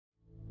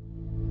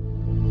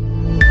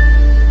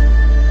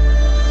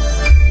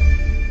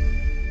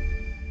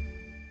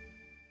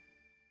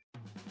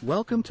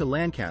Welcome to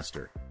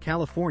Lancaster,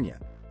 California,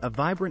 a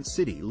vibrant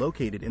city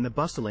located in the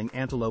bustling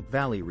Antelope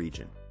Valley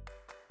region.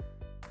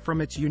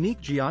 From its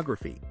unique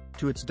geography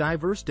to its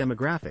diverse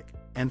demographic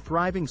and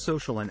thriving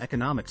social and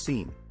economic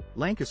scene,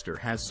 Lancaster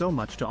has so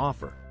much to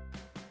offer.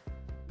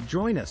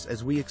 Join us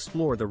as we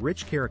explore the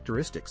rich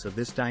characteristics of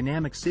this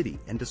dynamic city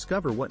and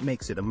discover what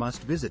makes it a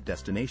must-visit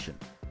destination.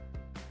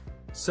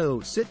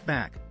 So sit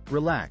back,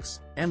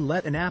 relax, and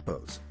let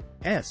Antelope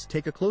Valley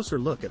take a closer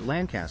look at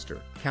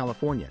Lancaster,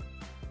 California.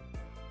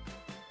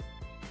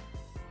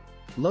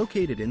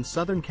 Located in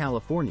Southern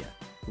California,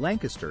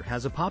 Lancaster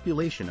has a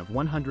population of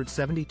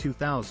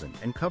 172,000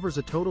 and covers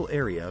a total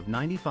area of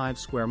 95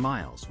 square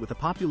miles with a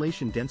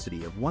population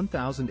density of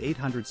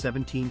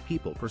 1,817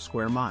 people per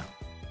square mile.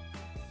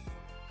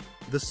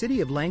 The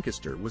city of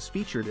Lancaster was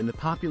featured in the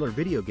popular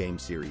video game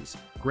series,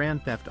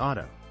 Grand Theft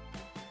Auto.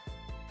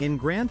 In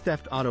Grand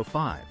Theft Auto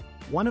 5,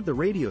 one of the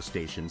radio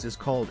stations is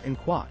called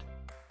Antelope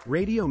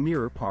Radio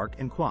Mirror Park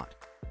Antelope,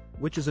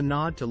 which is a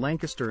nod to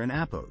Lancaster and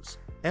Antelope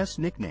Valley's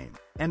nickname,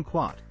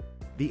 Antelope,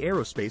 the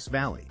Aerospace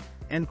Valley,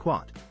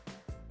 Antelope.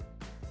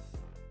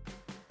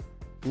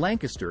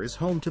 Lancaster is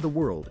home to the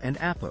world and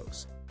Antelope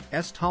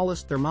Valley's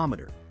tallest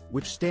thermometer,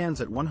 which stands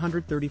at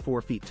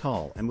 134 feet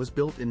tall and was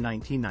built in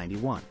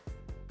 1991.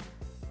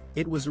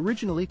 It was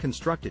originally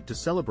constructed to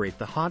celebrate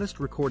the hottest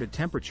recorded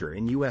temperature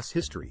in U.S.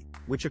 history,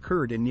 which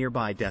occurred in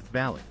nearby Death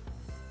Valley.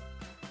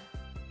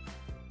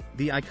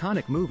 The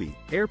iconic movie,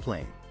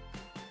 Airplane,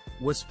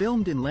 was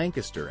filmed in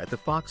Lancaster at the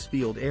Fox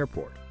Field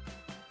Airport.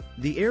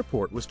 The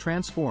airport was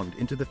transformed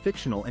into the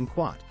fictional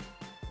Antelope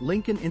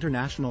Lincoln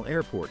International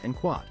Airport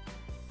Antelope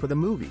for the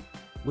movie,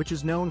 which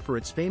is known for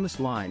its famous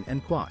line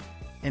Antelope,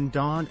 and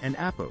Dawn and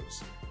Antelope,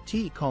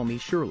 call me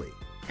Shirley,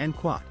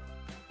 Antelope.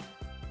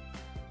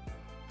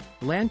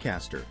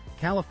 Lancaster,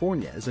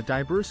 California is a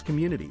diverse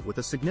community with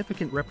a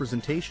significant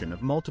representation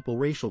of multiple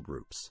racial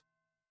groups.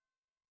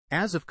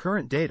 As of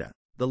current data,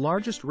 the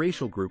largest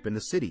racial group in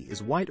the city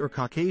is white or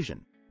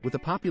Caucasian, with a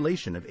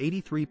population of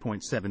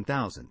 83.7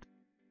 thousand.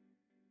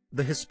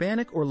 The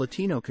Hispanic or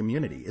Latino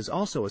community is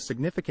also a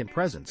significant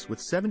presence with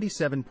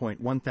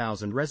 77.1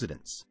 thousand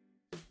residents.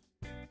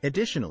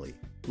 Additionally,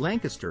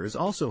 Lancaster is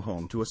also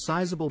home to a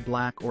sizable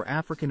Black or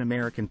African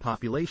American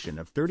population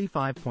of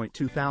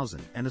 35.2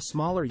 thousand and a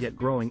smaller yet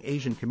growing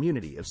Asian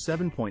community of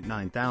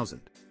 7.9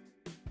 thousand.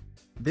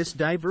 This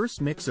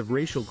diverse mix of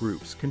racial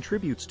groups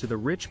contributes to the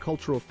rich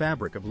cultural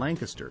fabric of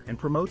Lancaster and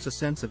promotes a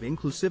sense of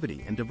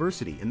inclusivity and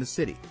diversity in the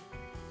city.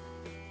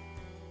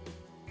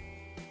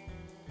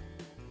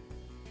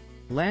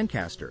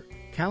 Lancaster,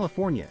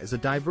 California is a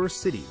diverse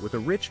city with a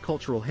rich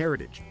cultural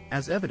heritage,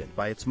 as evident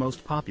by its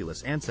most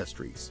populous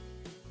ancestries.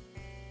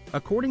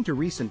 According to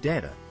recent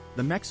data,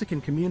 the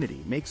Mexican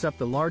community makes up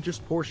the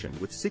largest portion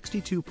with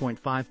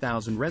 62.5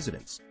 thousand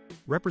residents,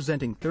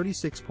 representing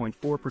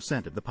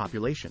 36.4% of the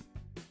population.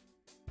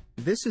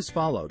 This is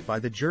followed by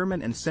the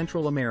German and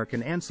Central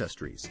American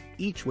ancestries,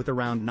 each with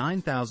around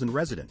 9,000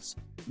 residents,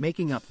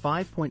 making up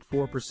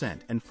 5.4%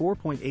 and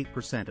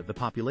 4.8% of the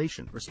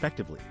population,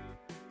 respectively.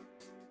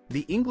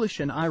 The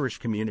English and Irish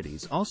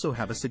communities also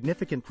have a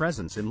significant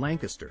presence in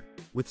Lancaster,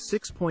 with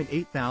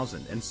 6.8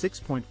 thousand and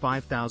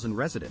 6.5 thousand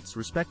residents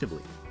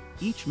respectively,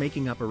 each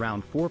making up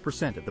around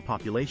 4% of the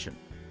population.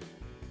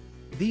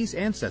 These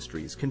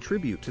ancestries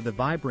contribute to the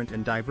vibrant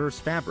and diverse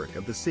fabric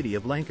of the city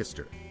of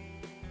Lancaster.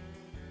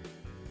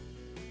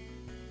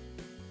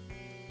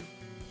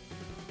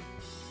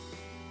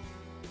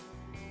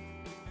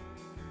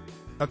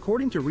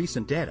 According to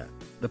recent data,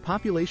 the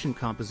population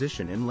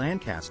composition in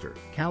Lancaster,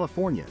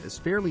 California is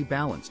fairly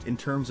balanced in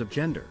terms of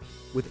gender,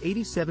 with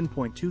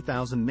 87.2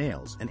 thousand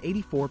males and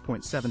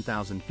 84.7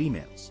 thousand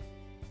females.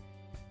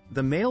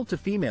 The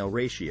male-to-female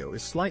ratio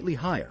is slightly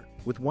higher,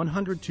 with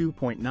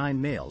 102.9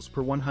 males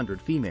per 100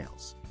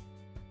 females.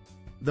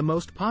 The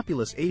most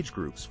populous age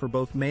groups for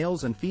both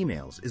males and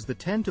females is the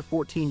 10 to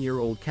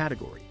 14-year-old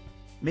category,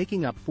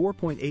 making up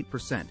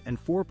 4.8%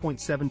 and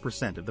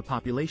 4.7% of the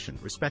population,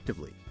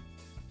 respectively.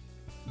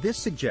 This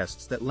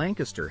suggests that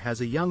Lancaster has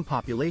a young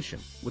population,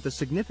 with a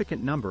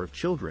significant number of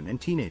children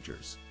and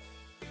teenagers.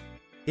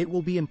 It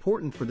will be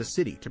important for the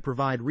city to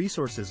provide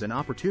resources and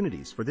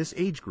opportunities for this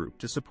age group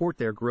to support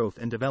their growth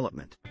and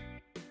development.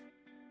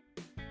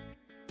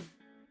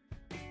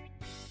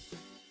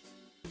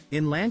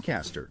 In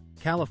Lancaster,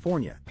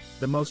 California,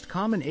 the most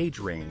common age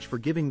range for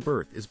giving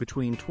birth is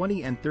between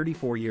 20 and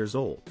 34 years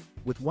old,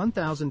 with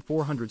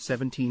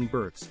 1,417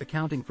 births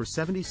accounting for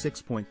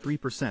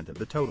 76.3% of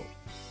the total.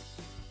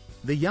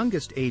 The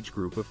youngest age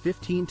group of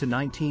 15 to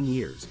 19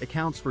 years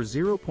accounts for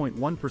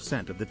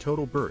 0.1% of the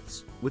total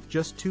births, with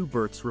just 2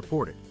 births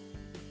reported.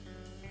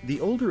 The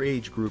older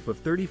age group of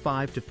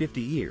 35 to 50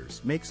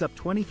 years makes up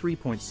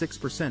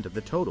 23.6% of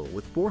the total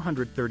with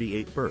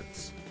 438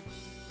 births.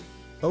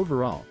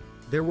 Overall,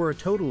 there were a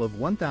total of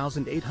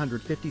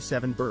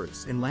 1,857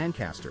 births in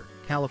Lancaster,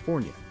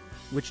 California,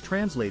 which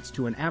translates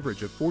to an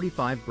average of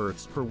 45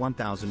 births per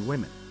 1,000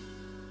 women.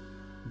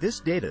 This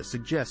data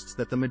suggests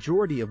that the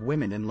majority of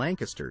women in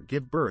Lancaster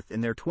give birth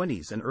in their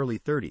 20s and early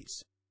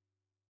 30s.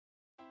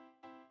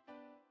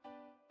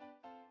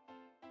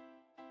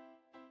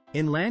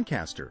 In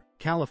Lancaster,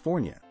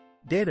 California,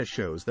 data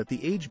shows that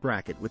the age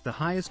bracket with the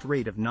highest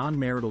rate of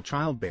non-marital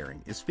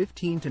childbearing is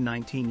 15 to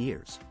 19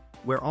 years,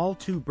 where all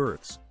 2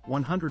 births,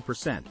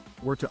 100%,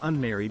 were to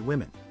unmarried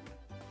women.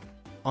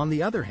 On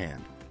the other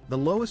hand, the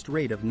lowest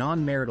rate of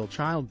non-marital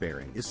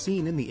childbearing is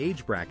seen in the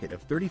age bracket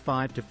of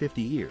 35 to 50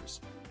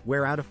 years,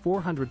 where out of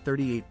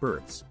 438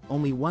 births,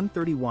 only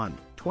 131,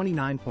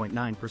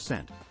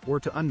 29.9%, were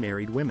to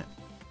unmarried women.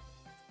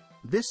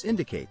 This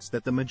indicates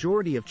that the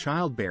majority of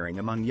childbearing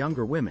among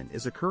younger women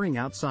is occurring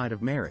outside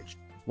of marriage,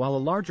 while a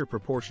larger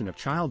proportion of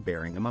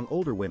childbearing among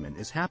older women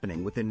is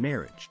happening within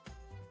marriage.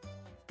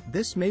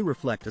 This may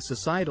reflect a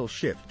societal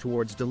shift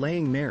towards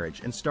delaying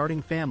marriage and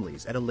starting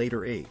families at a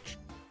later age.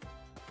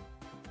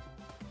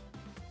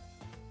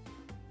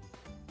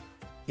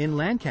 In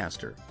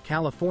Lancaster,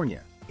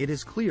 California, it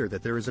is clear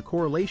that there is a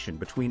correlation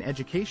between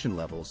education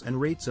levels and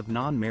rates of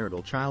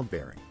non-marital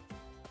childbearing.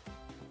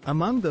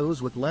 Among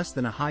those with less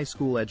than a high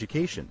school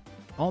education,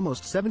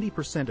 almost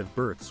 70% of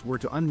births were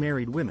to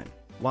unmarried women,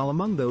 while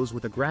among those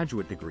with a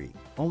graduate degree,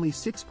 only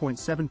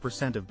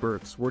 6.7% of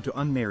births were to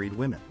unmarried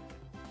women.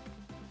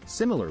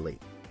 Similarly,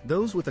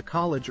 those with a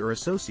college or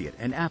associate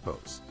and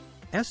APOS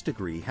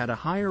degree had a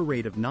higher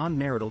rate of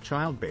non-marital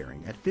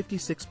childbearing at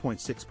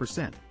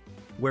 56.6%,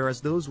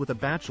 whereas those with a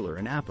bachelor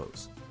and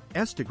APOS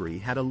degree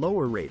had a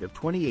lower rate of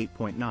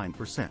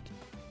 28.9%.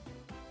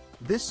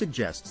 This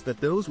suggests that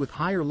those with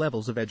higher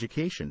levels of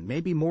education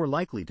may be more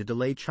likely to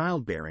delay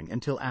childbearing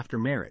until after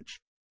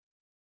marriage.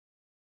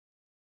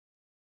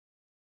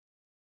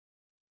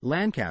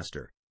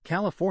 Lancaster,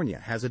 California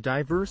has a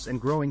diverse and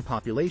growing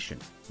population,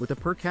 with a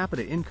per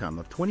capita income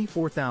of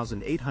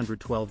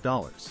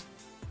 $24,812.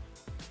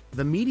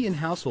 The median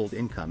household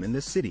income in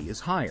this city is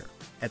higher,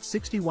 at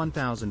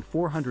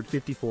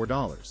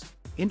 $61,454,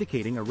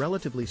 indicating a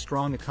relatively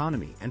strong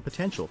economy and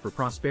potential for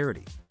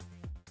prosperity.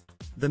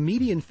 The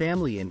median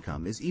family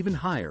income is even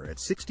higher at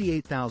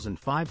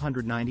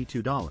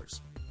 $68,592,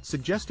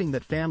 suggesting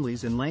that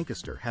families in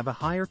Lancaster have a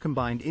higher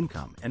combined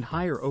income and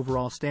higher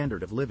overall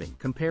standard of living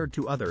compared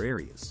to other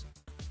areas.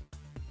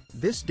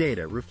 This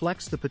data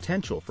reflects the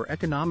potential for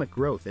economic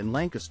growth in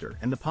Lancaster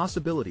and the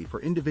possibility for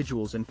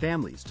individuals and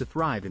families to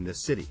thrive in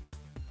this city.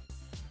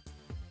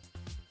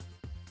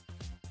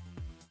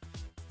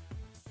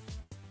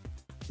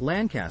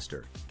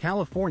 Lancaster,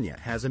 California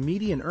has a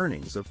median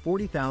earnings of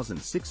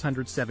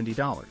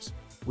 $40,670,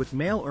 with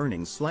male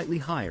earnings slightly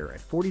higher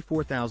at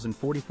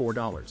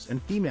 $44,044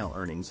 and female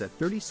earnings at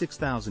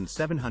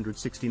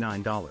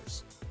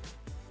 $36,769.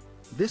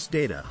 This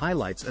data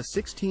highlights a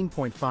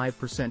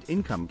 16.5%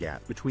 income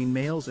gap between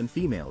males and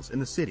females in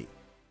the city.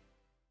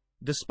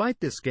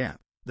 Despite this gap,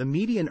 the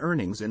median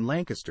earnings in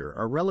Lancaster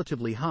are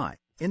relatively high,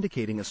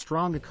 indicating a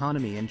strong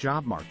economy and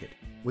job market,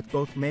 with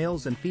both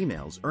males and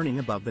females earning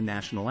above the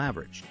national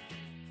average.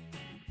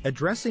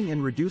 Addressing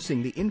and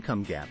reducing the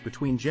income gap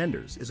between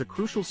genders is a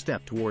crucial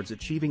step towards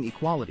achieving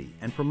equality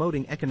and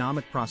promoting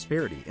economic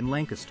prosperity in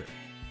Lancaster.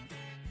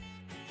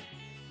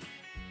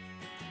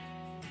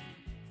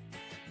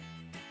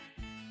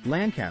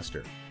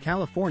 Lancaster,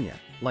 California,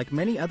 like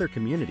many other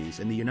communities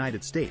in the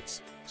United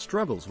States,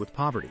 struggles with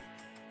poverty.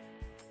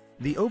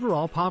 The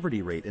overall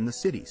poverty rate in the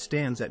city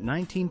stands at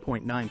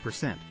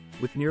 19.9%,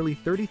 with nearly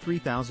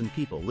 33,000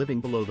 people living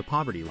below the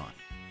poverty line.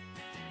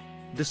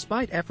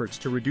 Despite efforts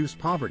to reduce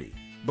poverty,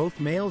 both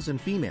males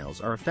and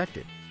females are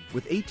affected,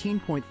 with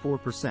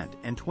 18.4%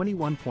 and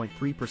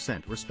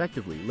 21.3%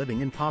 respectively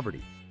living in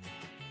poverty.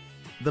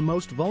 The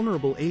most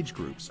vulnerable age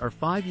groups are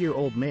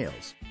 5-year-old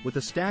males, with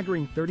a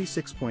staggering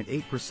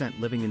 36.8%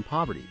 living in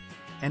poverty,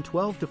 and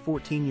 12 to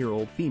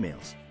 14-year-old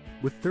females,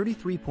 with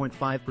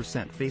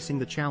 33.5% facing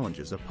the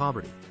challenges of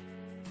poverty.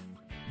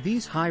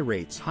 These high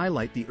rates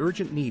highlight the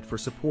urgent need for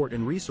support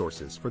and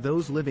resources for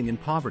those living in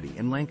poverty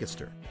in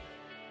Lancaster.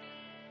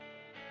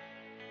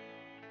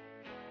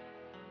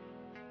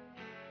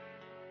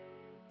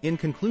 In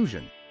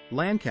conclusion,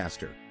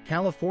 Lancaster,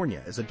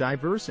 California is a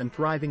diverse and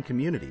thriving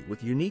community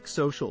with unique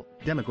social,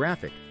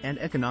 demographic, and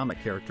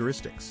economic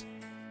characteristics.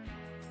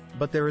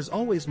 But there is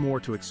always more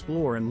to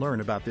explore and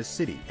learn about this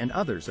city and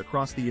others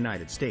across the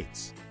United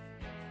States.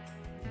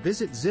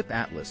 Visit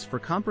ZipAtlas for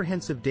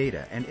comprehensive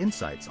data and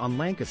insights on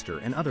Lancaster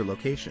and other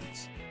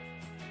locations.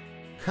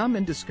 Come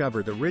and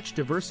discover the rich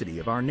diversity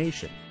of our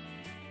nation